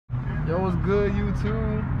Yo, what's good,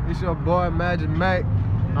 YouTube? It's your boy Magic Mac.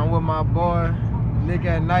 I'm with my boy Nick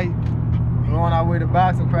at Night. We're on our way to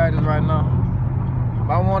boxing practice right now.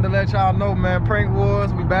 But I wanted to let y'all know, man, Prank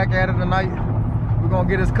Wars, we back at it tonight. We're gonna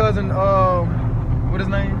get his cousin, what his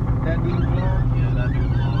name? That Dude Vlogs? Yeah, That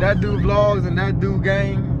Dude Vlogs. That Dude Vlogs and That Dude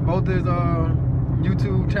Gang. Both his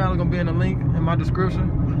YouTube channel gonna be in the link in my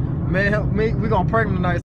description. Man, help me, we gonna prank him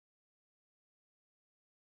tonight.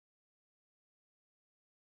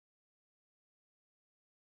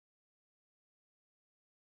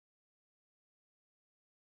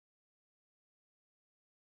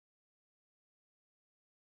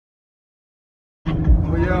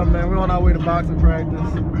 But yeah, man, we're on our way to boxing practice. You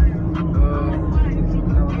know,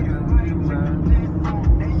 look at the view, man.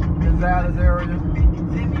 Gonzales area.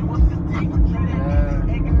 Yeah.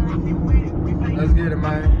 Let's get it,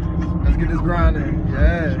 man. Let's get this grind in.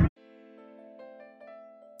 Yeah.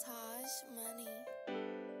 Taj Money.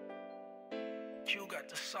 You got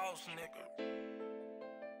the sauce, nigga.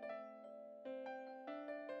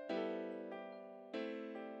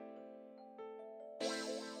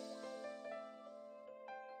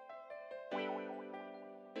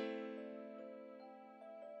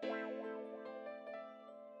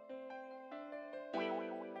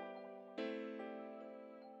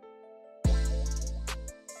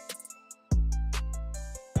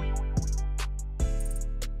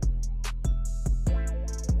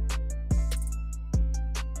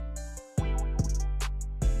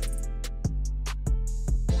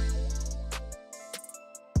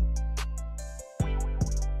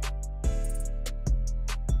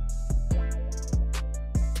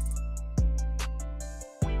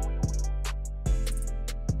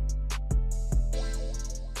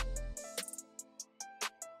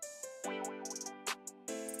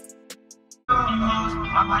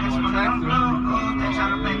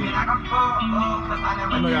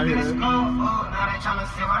 I know y'all hear that.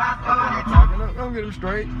 Don't get them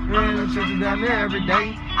straight. Man, them churches down there every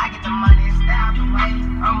day. I get the money and stay out the way.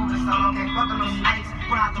 I'm moving solo, can't fuck on those snakes.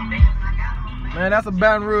 Put out them bands and I got them. Man, that's a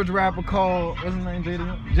Baton Rouge rapper called, what's his name?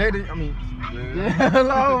 JD, I mean, yeah,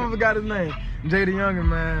 I forgot his name. JD Younger,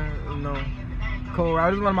 man, you know, cool.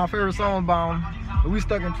 This is one of my favorite songs by him. But we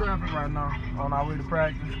stuck in traffic right now on our way to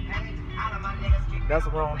practice. That's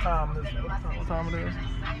the wrong time. What time it is?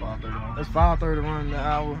 5:31. It's 5:31, an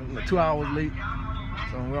hour, 2 hours late.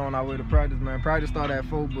 So we're on our way to practice, man. Practice started at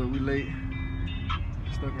 4, but we late.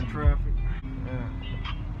 Stuck in traffic.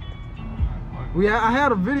 Yeah. I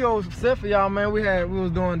had a video set for y'all, man. We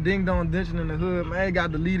was doing ding dong ditching in the hood. Man, it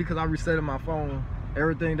got deleted because I resetted my phone.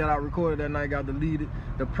 Everything that I recorded that night got deleted.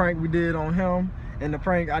 The prank we did on him and the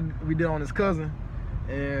prank we did on his cousin.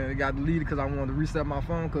 And it got deleted because I wanted to reset my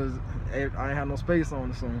phone because I ain't had no space on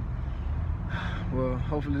it. So, well,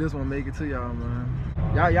 hopefully this one make it to y'all, man.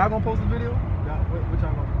 Y'all gonna post the video? What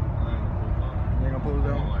y'all gonna do? You ain't gonna post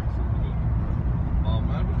that one? Oh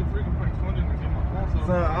man, we the freaking prank funny to get my phone.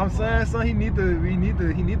 So I'm saying, son, he need to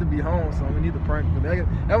be home, son. We need to prank him.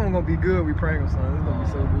 That one gonna be good. We prank him, son. It's gonna be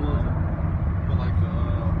so good. But like the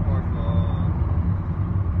part for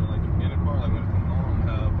like the beginning part, like when it comes on,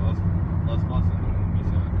 have us busting.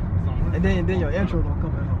 And then your intro gonna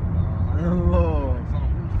come in home. Lord.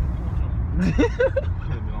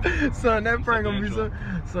 Son, that prank gonna be so.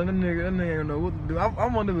 Son, that nigga ain't gonna know what to do. I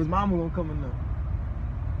wonder if his mama gonna come in there.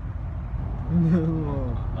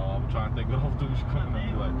 No, I'm trying to think of who dude she coming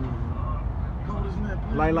in.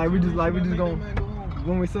 Like we just gonna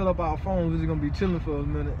when we set up our phones, we just gonna be chilling for a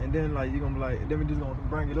minute, and then like you gonna be like, then we just gonna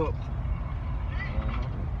bring it up,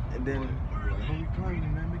 and then.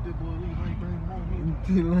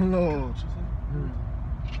 Lord.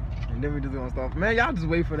 And then we just gonna start. Man, y'all just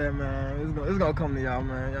wait for that, man. It's gonna come to y'all,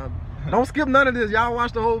 man. Y'all don't skip none of this. Y'all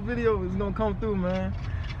watch the whole video. It's gonna come through, man.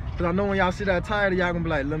 Cause I know when y'all see that tired, y'all gonna be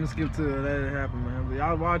like, let me skip to it. That didn't happen, man. But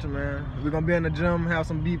y'all watching, man. We're gonna be in the gym, have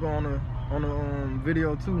some beep on the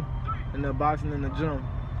video too, and the boxing in the gym.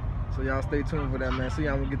 So y'all stay tuned for that, man. See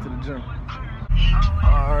y'all when we get to the gym.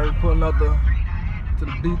 Alright, pulling up to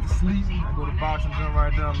the beat to sleep. I go to boxing gym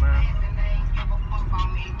right there, man.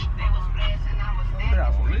 Yeah,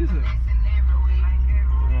 police here.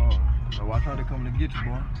 So watch how they coming to get you,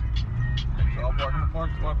 boy. So I'll park in the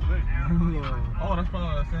parking spot today. Oh, that's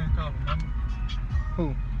probably that same cop, remember?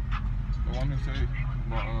 Who? The one who said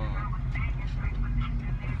about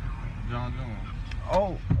John Jones.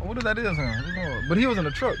 Oh, what is that is, huh? But he was in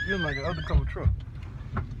a truck. He was like an undercover truck.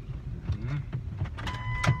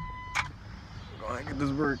 Go ahead and get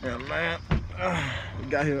this work done, man. We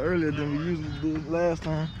got here earlier than we usually did last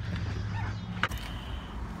time.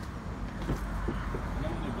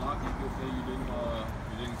 You could say you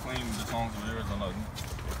didn't claim the songs of yours or nothing.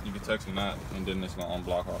 You could texting that, and then it's gonna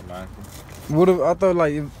unblock automatically. What if I thought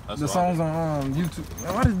like if That's the what songs on YouTube?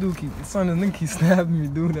 Man, why this dude keep the son of this nigga keep snapping me,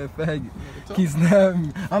 dude? That faggot keep snapping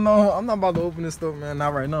me. I'm not about to open this stuff, man.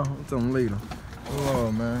 Not right now. I'll tell him later.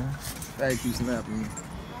 Oh man, faggot keep snapping me.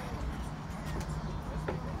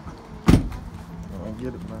 I don't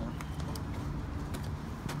get it, man.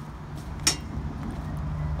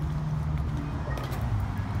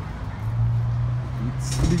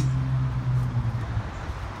 Sleep.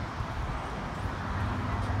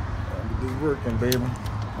 It's working, baby.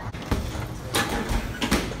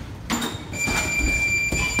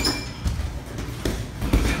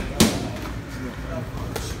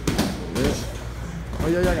 Oh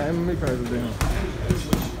yeah, I got MMA classes down.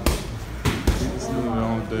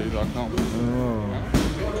 On days.com. Oh.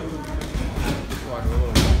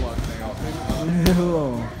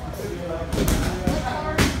 Hello.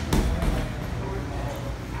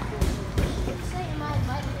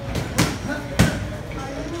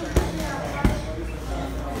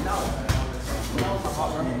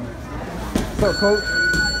 What's up, Coach?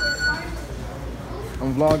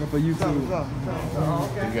 I'm vlogging for YouTube.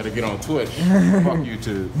 You gotta get on Twitch. Fuck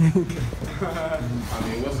YouTube. I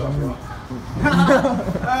mean, what's up, bro?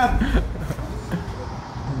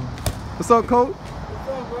 What's up, Coach? What's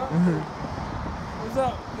up, bro? What's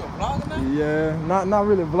up? You vlogging now? Yeah, not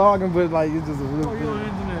really vlogging, but like it's just a real. Oh, you on the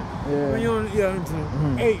internet? Yeah. When you on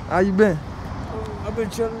internet? Hey, How you been? I've been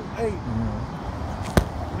chilling. Hey,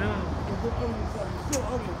 man, you're still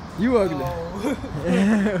ugly. You ugly.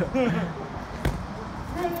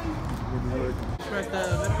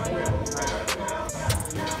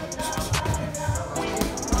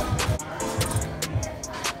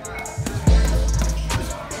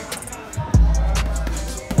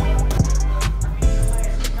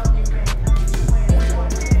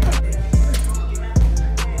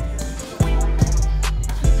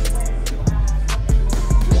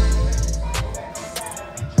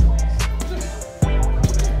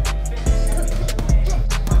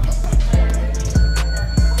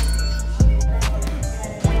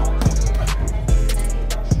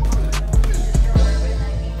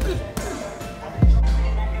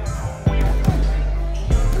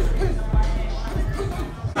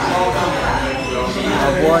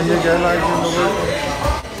 Boy, you get like in the work.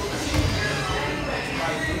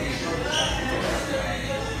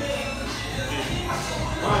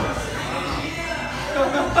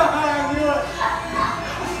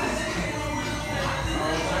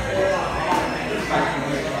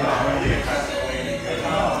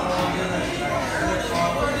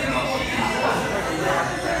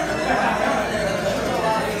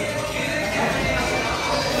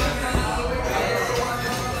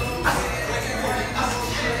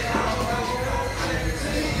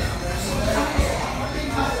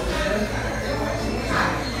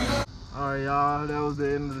 Alright, y'all, that was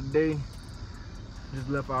the end of the day. Just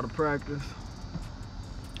left out of practice.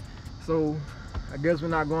 So, I guess we're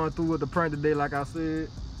not going through with the prank today, like I said.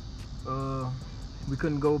 We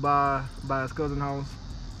couldn't go by his cousin's house.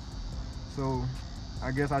 So,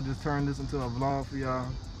 I guess I just turned this into a vlog for y'all.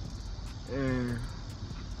 And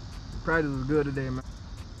practice was good today, man.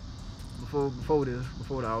 Before the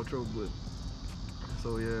outro, but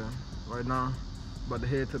so yeah, right now, about to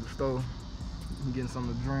head to the store and getting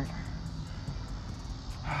something to drink.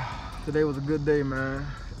 Today was a good day, man.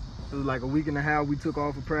 It was like a week and a half we took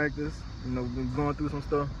off for practice. You know, been going through some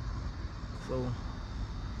stuff. So,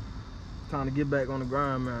 time to get back on the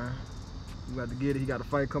grind, man. We got to get it. He got a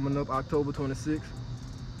fight coming up October 26th.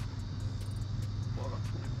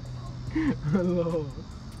 Lord.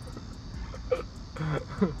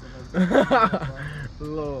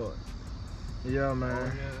 Lord. Yeah,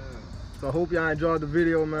 man. So I hope y'all enjoyed the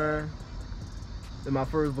video, man. It's my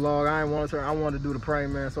first vlog. I wanted to do the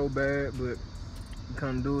prank, man, so bad, but we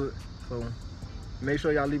couldn't do it. So make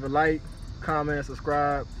sure y'all leave a like, comment,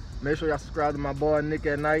 subscribe. Make sure y'all subscribe to my boy Nick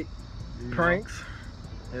at Night Pranks.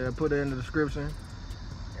 Yeah, put it in the description.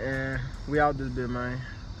 And we out this bit, man.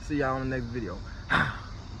 See y'all on the next video.